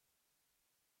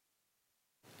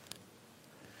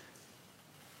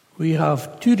We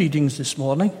have two readings this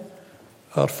morning.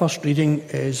 Our first reading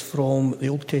is from the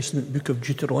Old Testament book of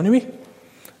Deuteronomy,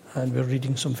 and we're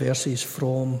reading some verses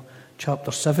from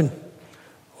chapter 7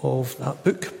 of that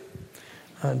book.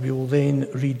 And we will then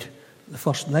read the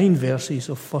first 9 verses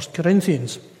of 1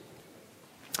 Corinthians.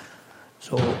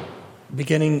 So,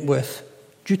 beginning with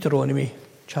Deuteronomy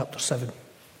chapter 7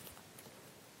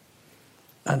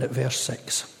 and at verse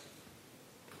 6.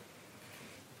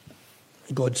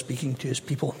 God speaking to his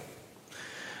people.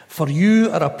 For you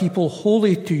are a people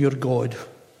holy to your God.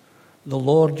 The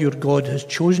Lord your God has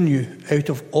chosen you out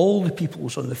of all the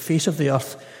peoples on the face of the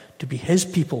earth to be his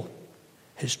people,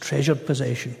 his treasured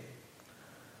possession.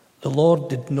 The Lord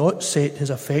did not set his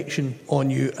affection on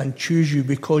you and choose you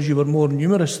because you were more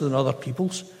numerous than other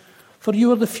peoples, for you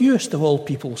were the fewest of all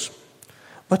peoples.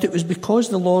 But it was because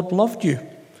the Lord loved you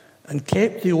and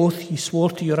kept the oath he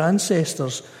swore to your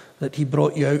ancestors that he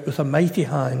brought you out with a mighty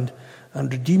hand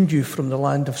and redeemed you from the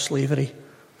land of slavery,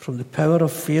 from the power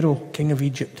of Pharaoh, king of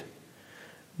Egypt.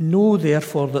 Know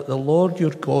therefore that the Lord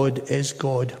your God is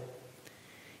God.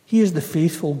 He is the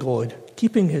faithful God,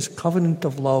 keeping his covenant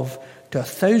of love to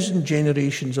 1,000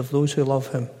 generations of those who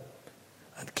love him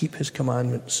and keep his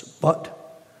commandments.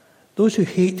 But those who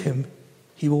hate him,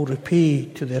 he will repay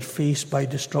to their face by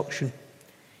destruction.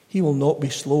 He will not be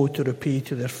slow to repay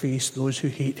to their face those who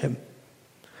hate him.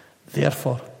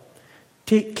 Therefore,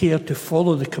 take care to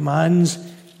follow the commands,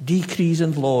 decrees,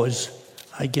 and laws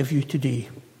I give you today.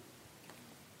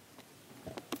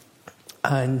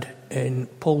 And in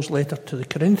Paul's letter to the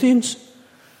Corinthians,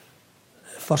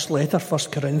 first letter, 1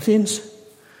 Corinthians,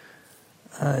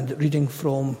 and reading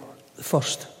from the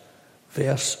first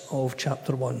verse of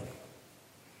chapter 1.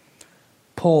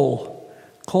 Paul,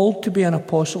 called to be an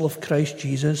apostle of Christ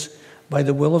Jesus by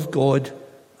the will of God,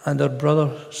 and our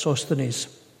brother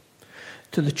Sosthenes,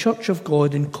 to the church of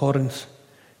God in Corinth,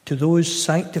 to those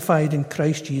sanctified in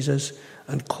Christ Jesus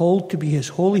and called to be his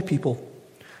holy people,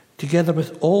 together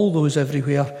with all those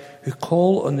everywhere who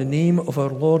call on the name of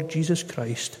our Lord Jesus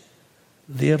Christ,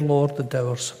 their Lord and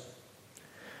ours.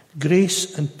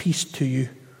 Grace and peace to you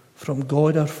from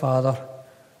God our Father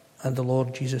and the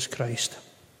Lord Jesus Christ.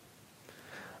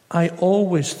 I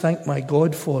always thank my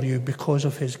God for you because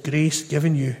of his grace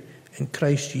given you in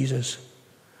Christ Jesus.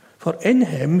 For in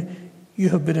him you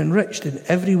have been enriched in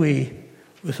every way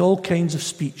with all kinds of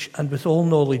speech and with all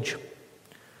knowledge,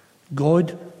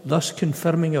 God thus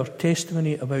confirming our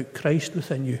testimony about Christ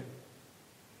within you.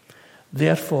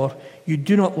 Therefore, you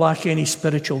do not lack any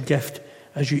spiritual gift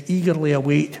as you eagerly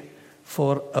await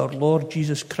for our Lord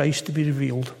Jesus Christ to be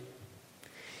revealed.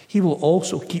 He will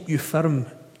also keep you firm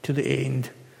to the end,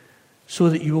 so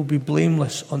that you will be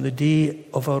blameless on the day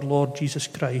of our Lord Jesus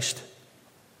Christ.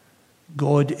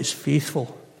 God is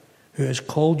faithful, who has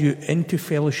called you into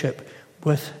fellowship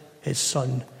with his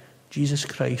Son, Jesus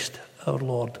Christ our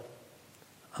Lord.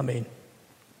 Amen.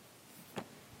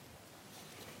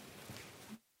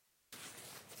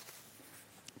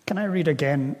 Can I read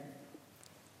again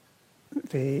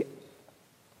the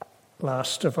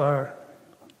last of our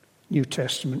New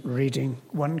Testament reading,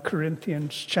 1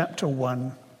 Corinthians chapter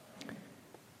 1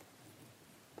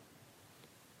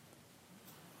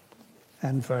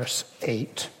 and verse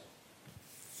 8.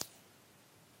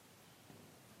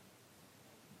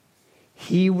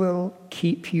 He will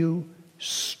keep you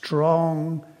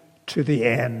strong to the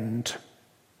end,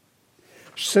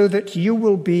 so that you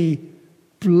will be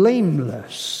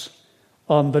blameless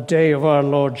on the day of our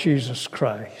Lord Jesus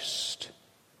Christ.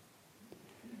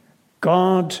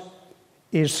 God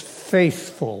is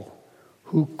faithful,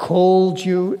 who called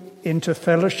you into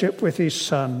fellowship with his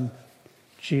Son,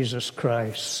 Jesus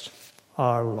Christ,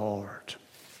 our Lord.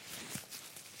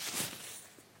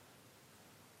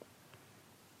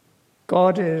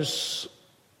 God is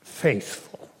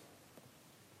faithful.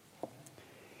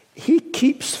 He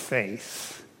keeps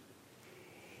faith.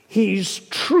 He's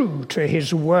true to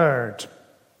his word.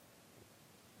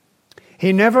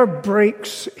 He never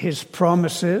breaks his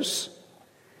promises.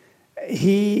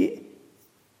 He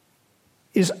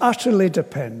is utterly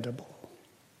dependable.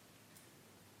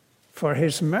 For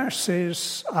his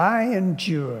mercies I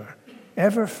endure,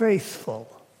 ever faithful,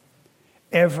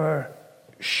 ever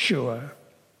sure.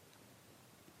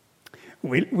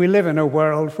 We live in a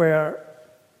world where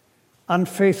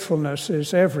unfaithfulness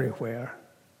is everywhere.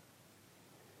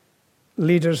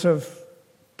 Leaders of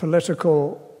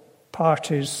political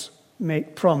parties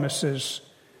make promises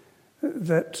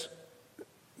that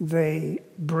they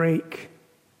break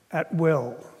at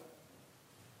will.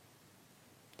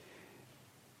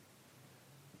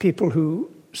 People who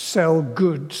sell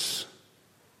goods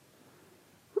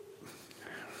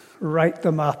write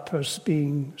them up as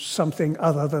being something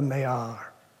other than they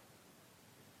are.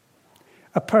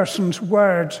 A person's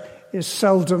word is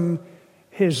seldom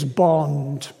his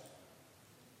bond.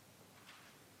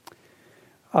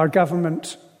 Our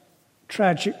government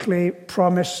tragically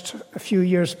promised a few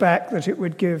years back that it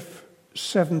would give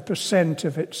 7%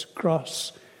 of its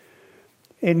gross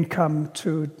income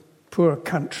to poor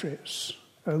countries,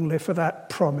 only for that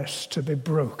promise to be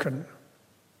broken.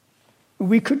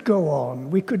 We could go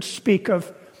on. We could speak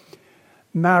of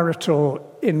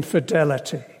marital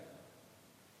infidelity.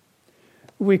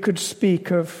 We could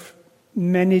speak of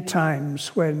many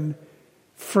times when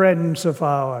friends of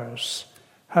ours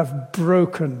have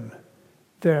broken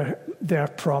their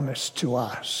promise to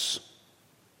us.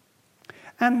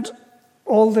 And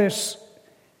all this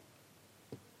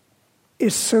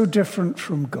is so different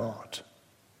from God.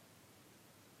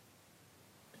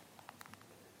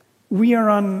 We are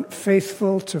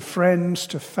unfaithful to friends,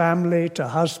 to family, to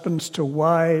husbands, to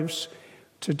wives,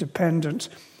 to dependents.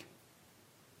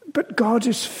 But God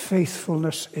is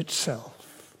faithfulness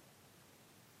itself.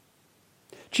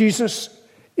 Jesus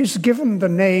is given the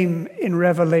name in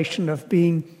Revelation of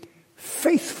being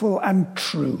faithful and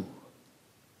true.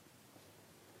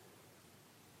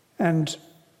 And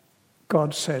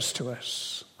God says to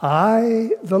us,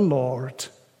 I, the Lord,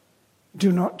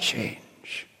 do not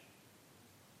change.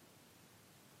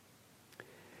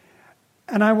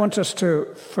 And I want us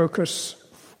to focus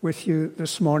with you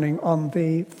this morning on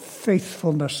the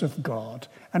faithfulness of God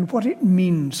and what it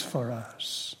means for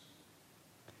us.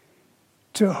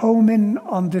 To home in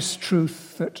on this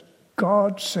truth that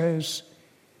God says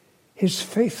his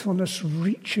faithfulness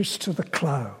reaches to the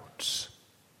clouds.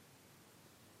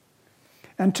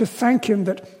 And to thank him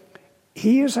that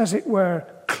he is, as it were,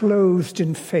 clothed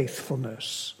in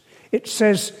faithfulness. It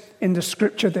says in the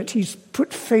scripture that he's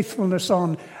put faithfulness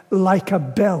on like a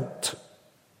belt.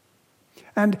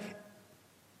 And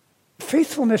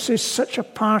faithfulness is such a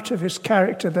part of his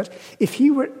character that if he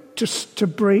were just to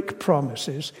break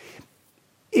promises,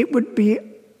 it would be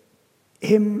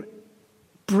him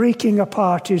breaking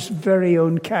apart his very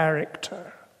own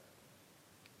character.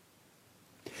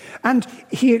 And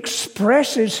he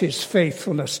expresses his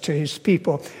faithfulness to his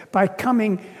people by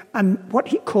coming and what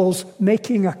he calls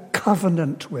making a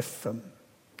covenant with them.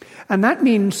 And that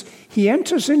means he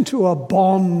enters into a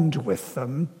bond with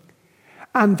them,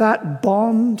 and that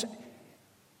bond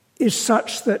is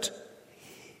such that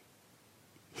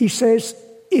he says,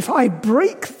 if I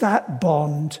break that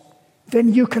bond,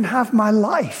 then you can have my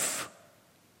life.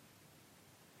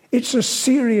 It's as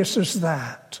serious as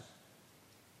that.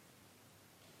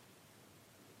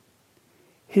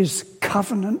 His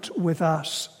covenant with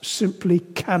us simply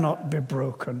cannot be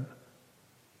broken.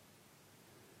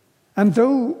 And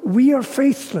though we are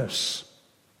faithless,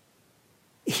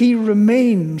 he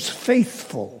remains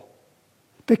faithful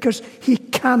because he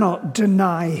cannot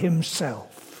deny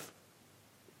himself.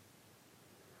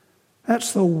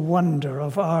 That's the wonder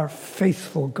of our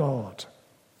faithful God.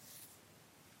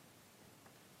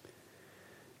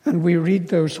 And we read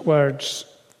those words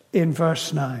in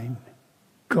verse 9.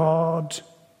 God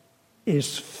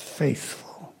is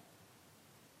faithful,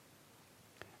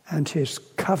 and his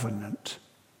covenant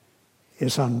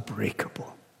is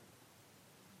unbreakable.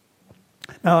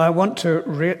 Now, I want to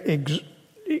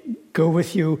go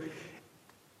with you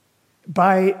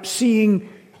by seeing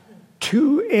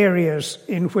two areas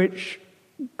in which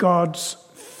God's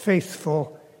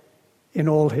faithful in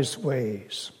all his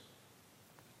ways.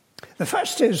 The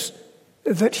first is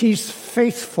that he's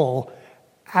faithful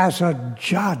as a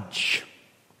judge.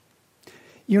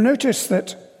 You notice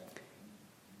that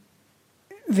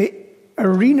the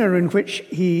arena in which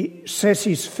he says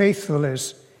he's faithful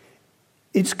is,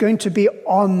 it's going to be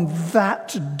on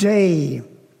that day.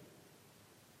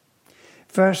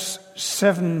 Verse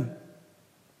 7,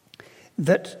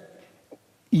 that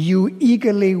you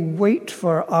eagerly wait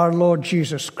for our Lord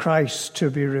Jesus Christ to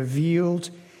be revealed.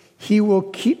 He will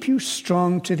keep you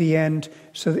strong to the end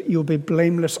so that you'll be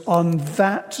blameless on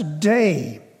that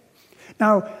day.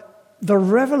 Now, the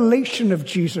revelation of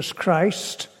Jesus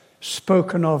Christ,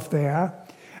 spoken of there,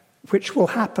 which will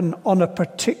happen on a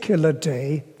particular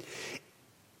day,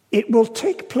 it will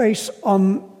take place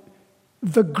on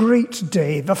the great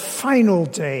day, the final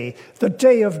day, the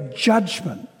day of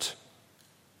judgment.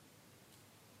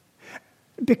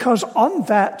 Because on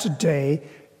that day,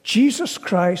 Jesus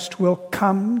Christ will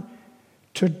come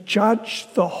to judge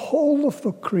the whole of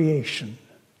the creation,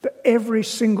 every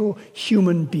single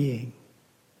human being.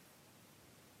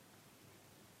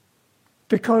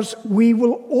 Because we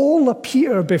will all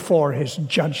appear before his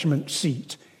judgment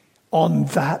seat on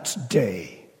that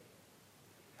day.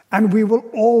 And we will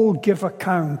all give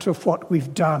account of what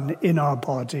we've done in our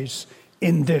bodies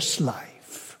in this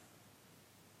life.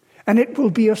 And it will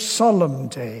be a solemn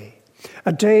day,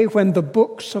 a day when the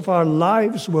books of our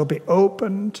lives will be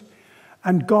opened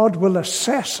and God will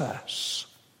assess us.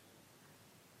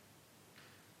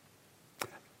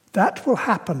 That will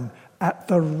happen at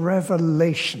the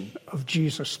revelation of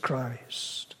Jesus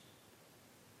Christ.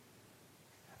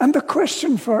 And the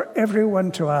question for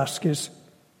everyone to ask is,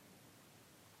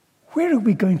 where are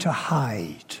we going to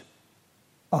hide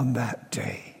on that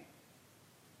day?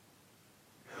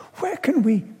 Where can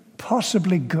we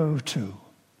possibly go to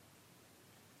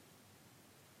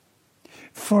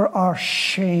for our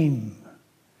shame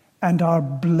and our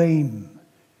blame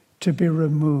to be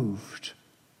removed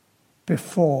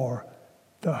before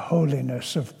the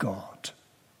holiness of God?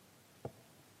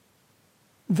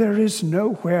 There is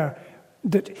nowhere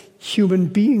that human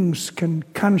beings can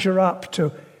conjure up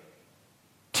to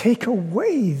take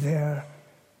away their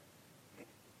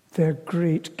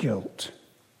great guilt.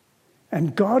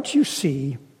 And God, you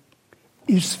see,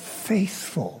 is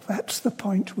faithful. That's the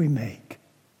point we make.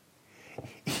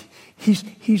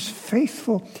 He's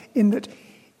faithful in that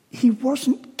he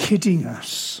wasn't kidding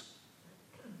us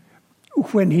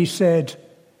when he said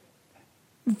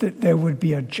that there would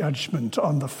be a judgment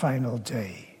on the final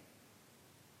day.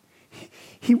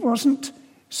 He wasn't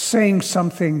saying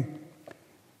something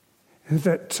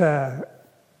that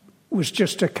was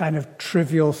just a kind of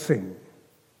trivial thing.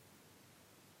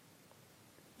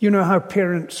 You know how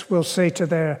parents will say to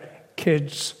their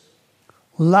kids,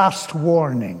 "Last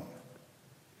warning."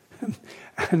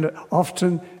 And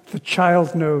often the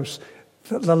child knows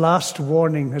that the last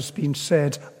warning has been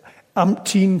said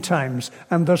umpteen times,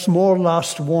 and there's more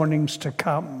last warnings to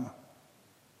come.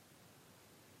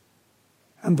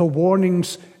 And the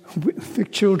warnings the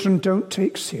children don't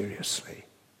take seriously.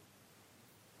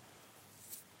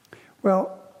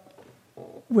 Well,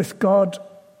 with God,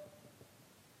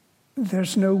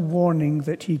 there's no warning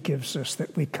that he gives us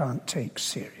that we can't take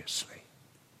seriously.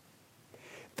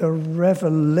 The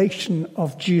revelation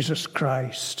of Jesus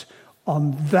Christ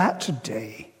on that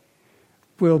day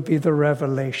will be the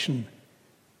revelation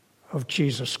of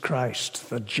Jesus Christ,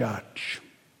 the judge.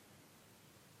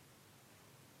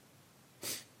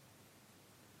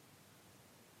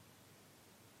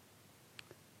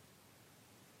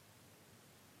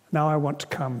 Now I want to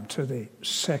come to the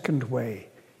second way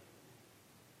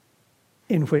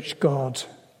in which God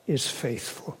is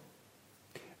faithful,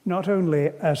 not only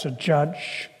as a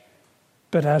judge,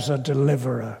 but as a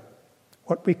deliverer,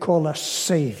 what we call a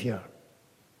savior.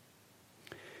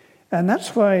 And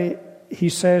that's why he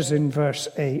says in verse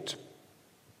 8,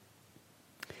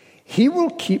 "He will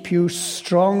keep you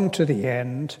strong to the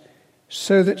end,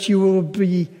 so that you will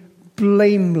be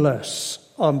blameless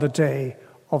on the day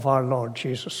of our Lord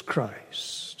Jesus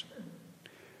Christ."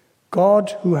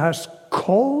 God, who has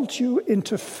called you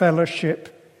into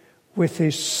fellowship with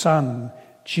his Son,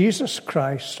 Jesus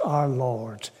Christ our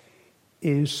Lord,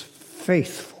 is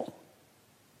faithful.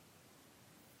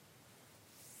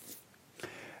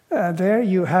 There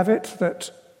you have it,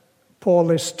 that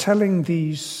Paul is telling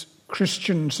these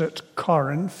Christians at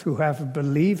Corinth who have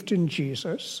believed in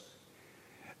Jesus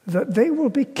that they will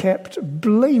be kept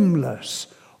blameless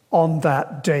on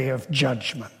that day of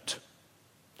judgment.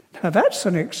 Now that's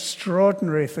an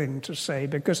extraordinary thing to say,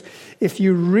 because if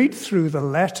you read through the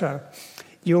letter,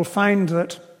 you'll find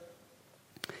that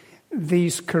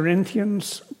these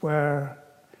Corinthians were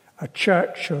a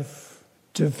church of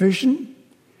division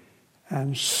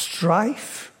and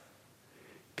strife,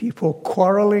 people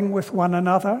quarreling with one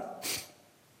another.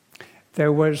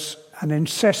 There was an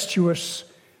incestuous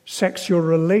sexual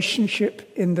relationship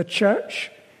in the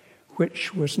church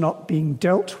which was not being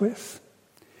dealt with.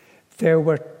 There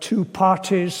were two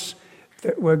parties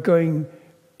that were going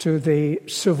to the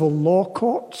civil law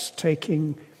courts,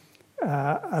 taking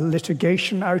a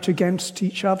litigation out against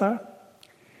each other.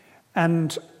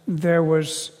 And there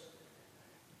was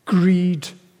greed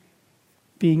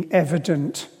being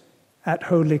evident at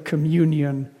Holy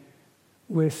Communion,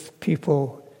 with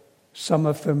people, some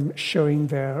of them showing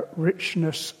their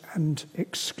richness and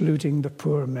excluding the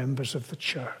poor members of the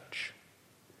church.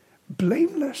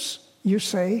 Blameless, you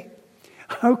say?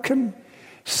 How can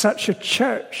such a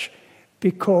church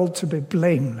be called to be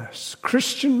blameless?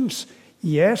 Christians,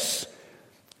 yes.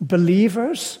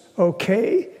 Believers,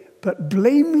 okay. But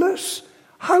blameless?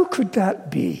 How could that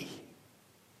be?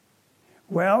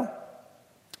 Well,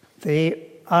 the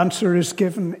answer is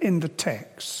given in the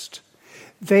text.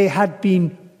 They had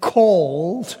been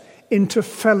called into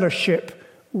fellowship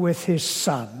with his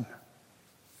Son.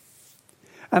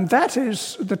 And that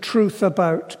is the truth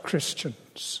about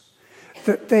Christians,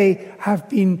 that they have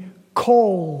been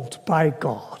called by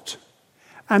God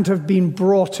and have been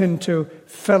brought into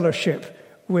fellowship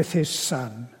with his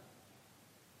Son.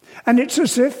 And it's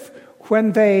as if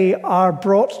when they are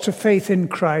brought to faith in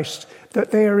Christ,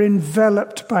 that they are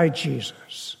enveloped by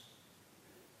Jesus.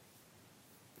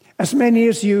 As many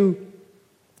as you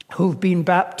who've been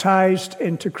baptized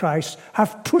into Christ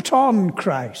have put on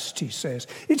Christ, he says.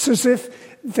 It's as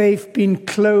if they've been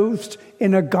clothed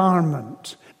in a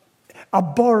garment, a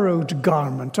borrowed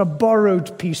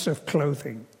piece of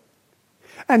clothing.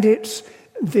 And it's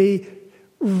the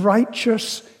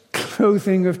righteous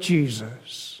clothing of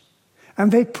Jesus.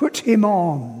 And they put him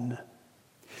on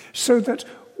so that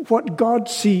what God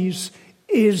sees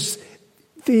is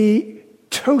the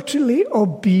totally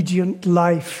obedient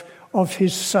life of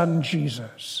his Son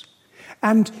Jesus.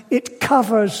 And it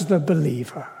covers the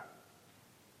believer.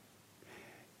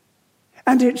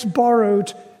 And it's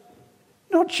borrowed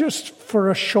not just for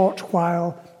a short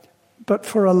while, but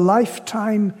for a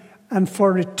lifetime and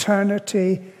for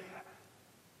eternity.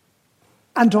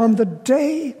 And on the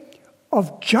day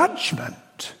of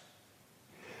judgment,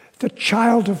 the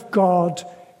child of God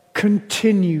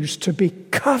continues to be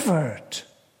covered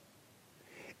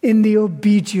in the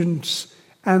obedience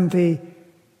and the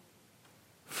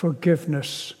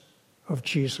forgiveness of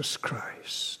Jesus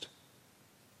Christ.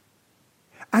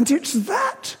 And it's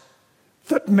that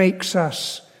makes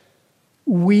us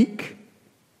weak,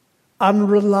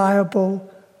 unreliable,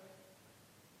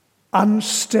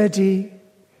 unsteady,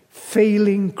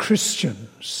 failing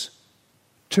Christians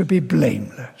to be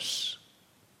blameless.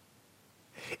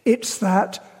 It's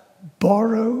that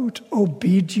borrowed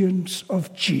obedience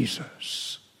of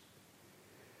Jesus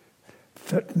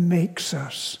that makes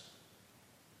us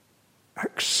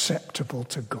acceptable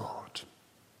to God.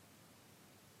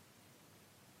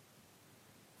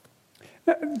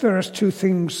 Now, there are two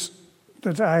things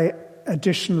that I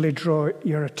additionally draw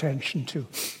your attention to.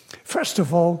 First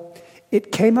of all,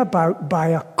 it came about by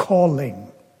a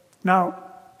calling. Now,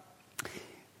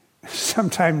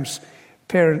 sometimes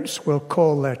parents will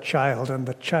call their child and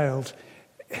the child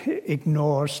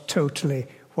ignores totally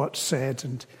what's said,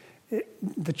 and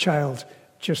the child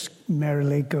just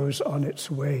merrily goes on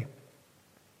its way.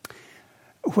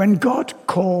 When God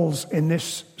calls in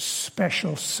this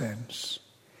special sense,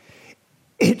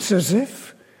 it's as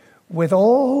if with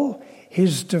all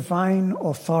his divine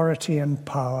authority and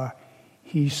power,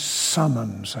 he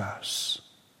summons us.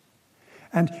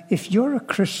 And if you're a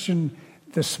Christian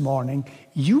this morning,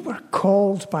 you were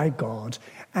called by God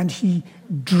and he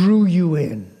drew you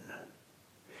in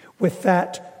with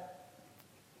that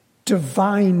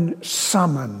divine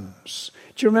summons.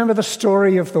 Do you remember the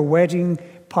story of the wedding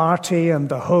party and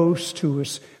the host who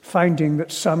was finding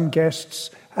that some guests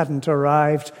hadn't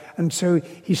arrived? And so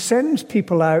he sends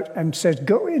people out and says,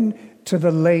 go in to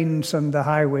the lanes and the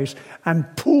highways and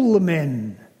pull them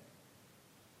in.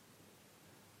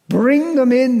 Bring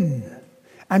them in.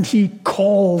 And he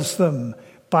calls them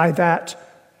by that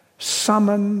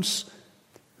summons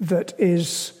that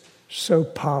is so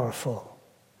powerful.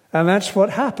 And that's what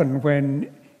happened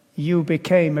when you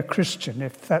became a Christian,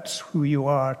 if that's who you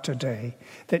are today,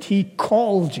 that he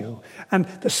called you. And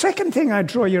the second thing I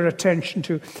draw your attention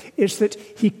to is that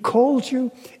he called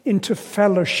you into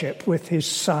fellowship with his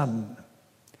Son.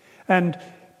 And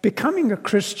becoming a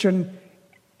Christian,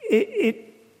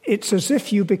 it's as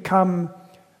if you become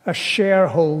a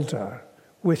shareholder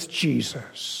with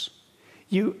Jesus.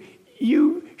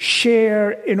 You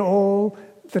share in all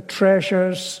the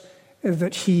treasures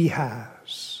that he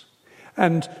has.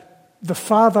 And the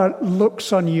Father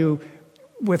looks on you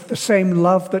with the same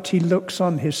love that he looks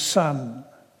on his Son.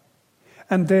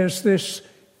 And there's this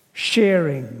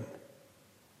sharing.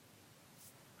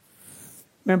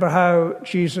 Remember how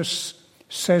Jesus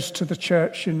says to the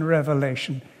church in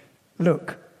Revelation,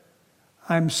 look,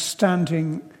 I'm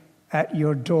standing at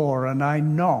your door and I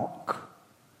knock.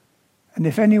 And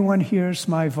if anyone hears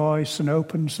my voice and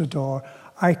opens the door,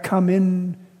 I come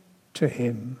in to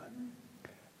him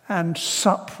and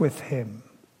sup with him,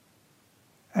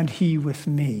 and he with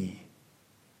me.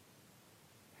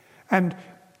 And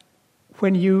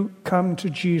when you come to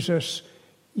Jesus,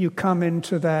 you come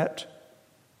into that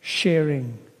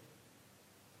sharing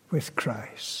with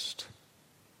Christ.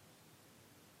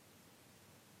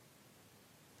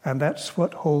 And that's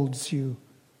what holds you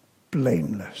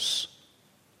blameless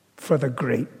for the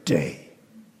great day.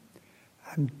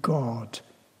 And God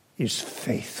is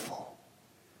faithful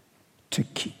to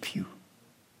keep you.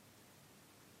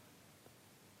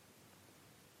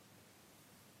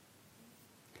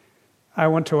 I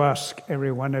want to ask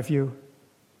every one of you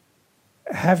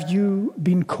Have you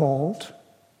been called?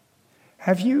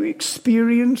 Have you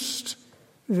experienced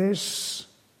this?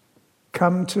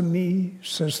 Come to me,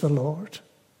 says the Lord.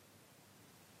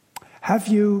 Have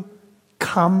you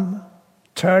come,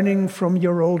 turning from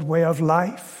your old way of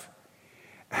life?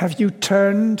 Have you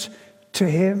turned to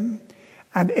him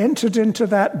and entered into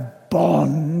that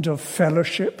bond of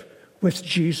fellowship with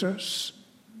Jesus,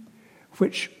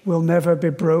 which will never be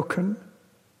broken?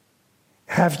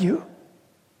 Have you?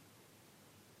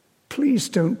 Please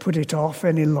don't put it off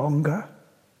any longer.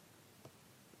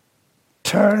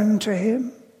 Turn to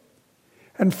him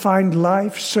and find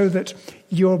life so that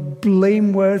your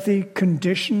blameworthy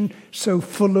condition, so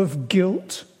full of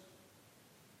guilt,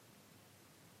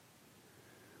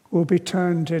 will be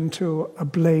turned into a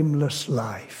blameless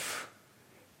life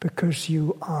because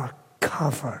you are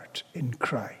covered in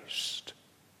Christ.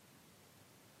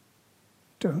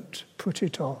 Don't put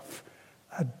it off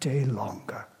a day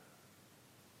longer.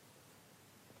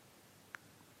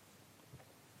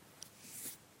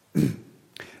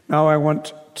 Now I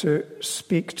want to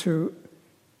speak to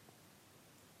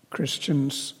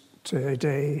Christians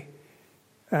today,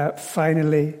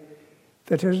 finally,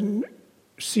 that in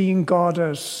seeing God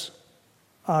as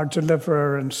our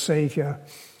deliverer and Savior,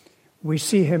 we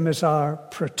see him as our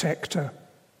protector.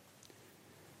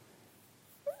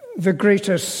 The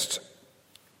greatest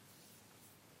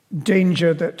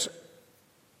danger that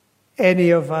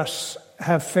any of us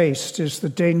have faced is the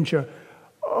danger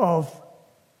of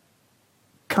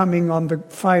coming on the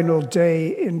final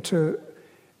day into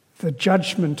the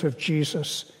judgment of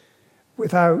Jesus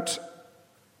without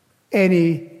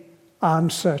any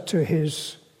answer to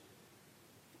his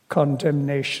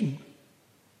condemnation.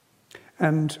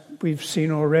 And we've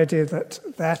seen already that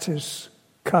that is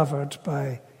covered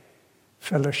by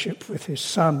fellowship with his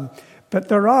Son. But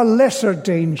there are lesser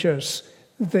dangers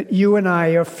that you and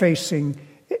I are facing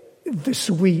this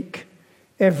week,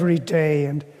 every day.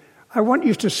 And I want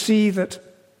you to see that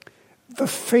the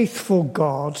faithful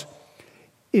God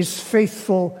is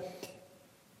faithful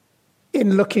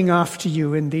in looking after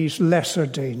you in these lesser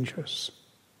dangers.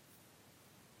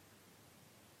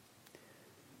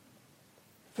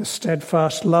 The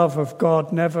steadfast love of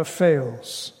God never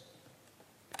fails.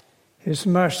 His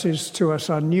mercies to us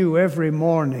are new every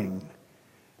morning.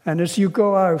 And as you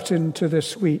go out into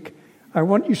this week, I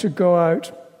want you to go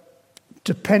out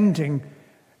depending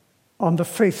on the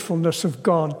faithfulness of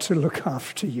God to look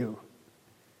after you.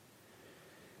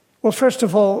 Well, first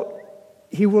of all,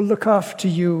 he will look after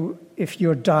you if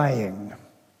you're dying.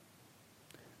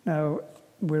 Now,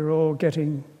 we're all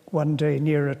getting one day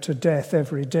nearer to death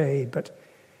every day, but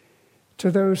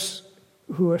to those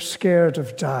who are scared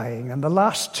of dying, and the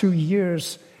last 2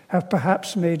 years have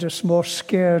perhaps made us more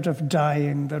scared of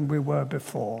dying than we were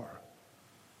before.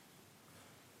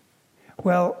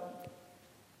 Well,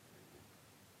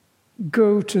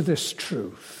 go to this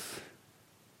truth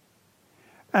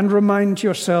and remind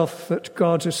yourself that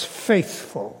God is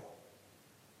faithful.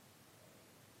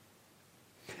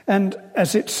 And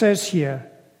as it says here,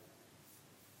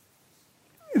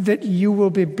 that you will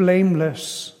be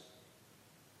blameless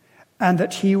and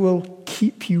that he will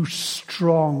keep you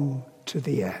strong to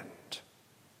the end.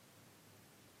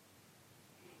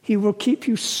 He will keep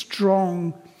you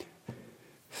strong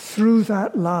through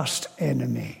that last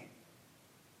enemy.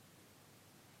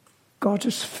 God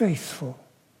is faithful.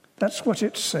 That's what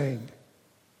it's saying.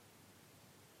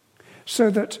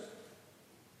 So that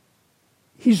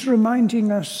he's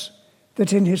reminding us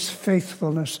that in his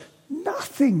faithfulness,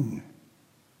 nothing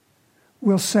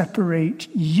will separate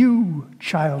you,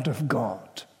 child of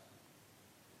God,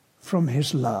 from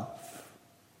his love.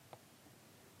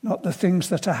 Not the things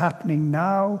that are happening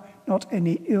now, not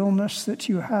any illness that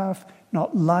you have,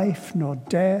 not life, nor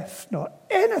death, nor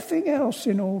anything else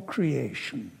in all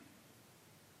creation.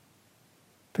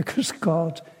 Because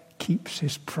God keeps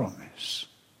his promise.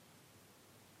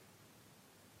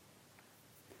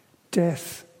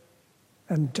 Death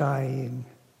and dying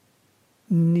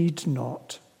need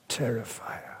not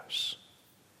terrify us.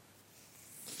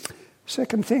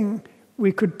 Second thing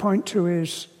we could point to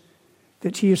is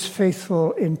that he is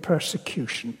faithful in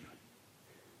persecution.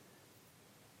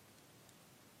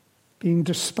 Being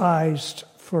despised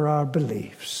for our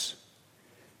beliefs.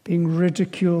 Being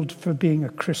ridiculed for being a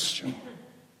Christian.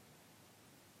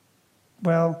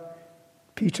 Well,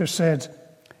 Peter said,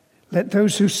 let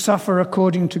those who suffer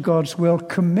according to God's will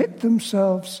commit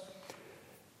themselves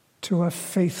to a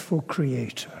faithful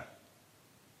Creator.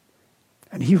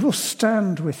 And he will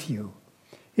stand with you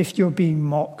if you're being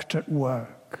mocked at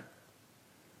work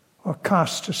or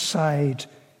cast aside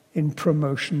in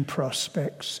promotion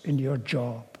prospects in your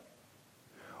job,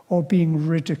 or being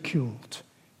ridiculed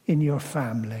in your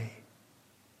family.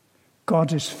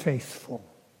 God is faithful.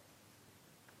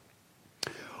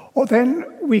 Or then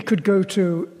we could go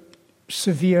to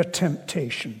severe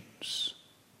temptations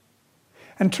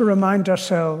and to remind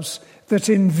ourselves that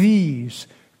in these,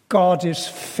 God is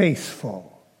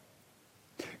faithful.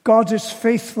 God is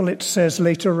faithful, it says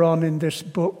later on in this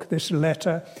book, this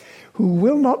letter, who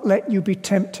will not let you be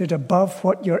tempted above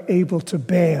what you're able to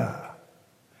bear.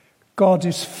 God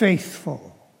is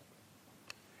faithful.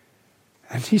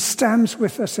 And he stands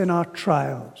with us in our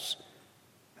trials,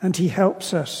 and he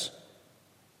helps us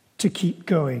to keep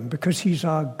going because he's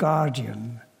our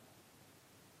guardian.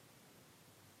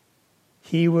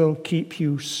 He will keep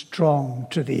you strong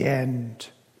to the end,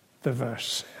 the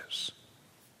verse says.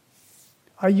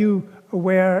 Are you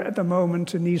aware at the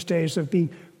moment in these days of being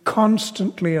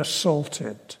constantly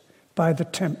assaulted by the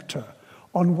tempter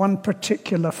on one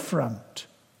particular front?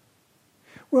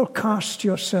 Well, cast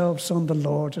yourselves on the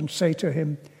Lord and say to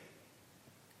him,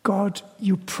 God,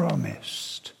 you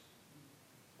promised.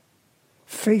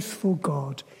 Faithful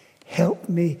God, help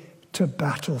me to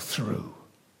battle through.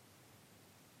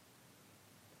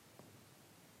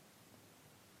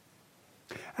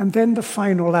 And then the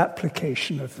final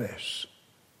application of this.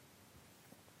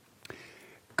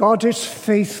 God is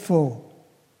faithful,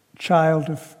 child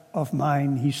of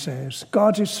mine, he says.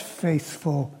 God is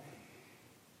faithful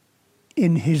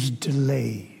in his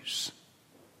delays.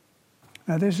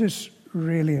 Now, this is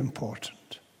really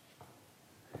important.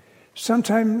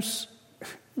 Sometimes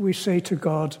we say to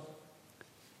God,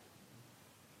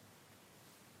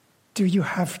 do you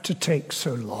have to take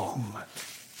so long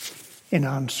in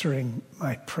answering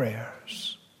my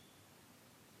prayers?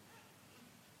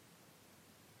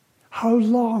 How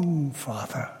long,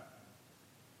 Father?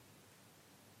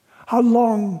 How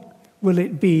long will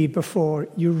it be before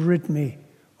you rid me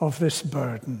of this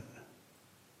burden?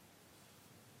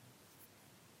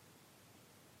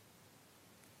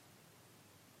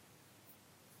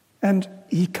 And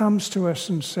he comes to us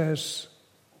and says,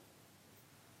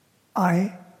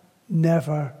 I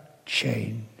never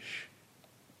change.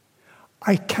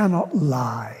 I cannot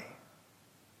lie.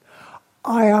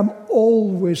 I am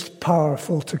always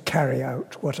powerful to carry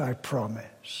out what I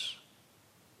promise.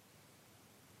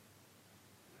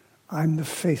 I'm the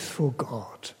faithful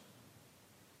God.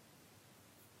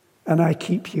 And I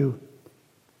keep you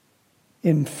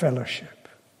in fellowship.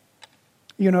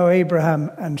 You know,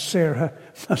 Abraham and Sarah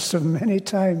must have many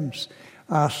times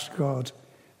asked God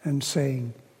and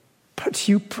saying, but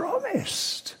you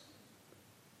promised.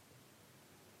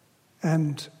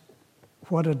 And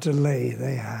what a delay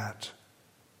they had.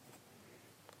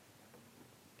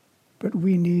 But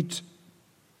we need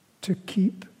to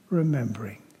keep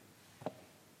remembering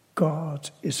God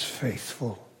is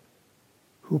faithful,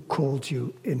 who called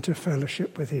you into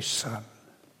fellowship with his Son.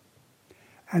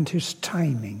 And his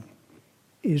timing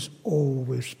is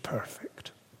always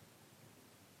perfect.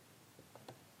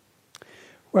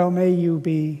 Well, may you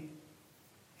be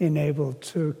enabled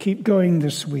to keep going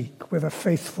this week with a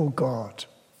faithful God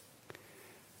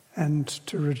and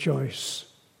to rejoice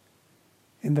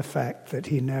in the fact that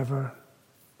he never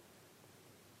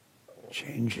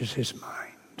changes his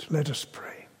mind. Let us pray.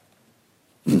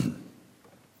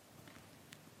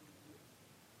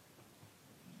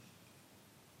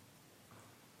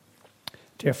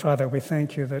 Dear Father, we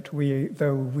thank you that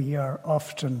though we are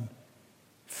often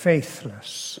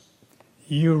faithless,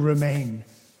 you remain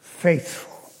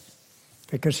faithful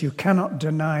because you cannot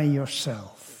deny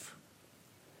yourself.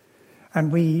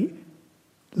 And we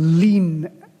lean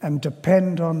and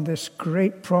depend on this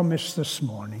great promise this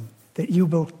morning that you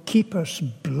will keep us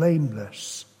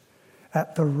blameless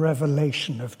at the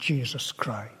revelation of Jesus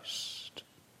Christ.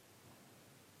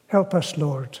 Help us,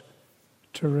 Lord,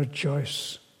 to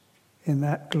rejoice in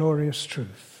that glorious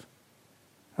truth.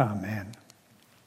 Amen.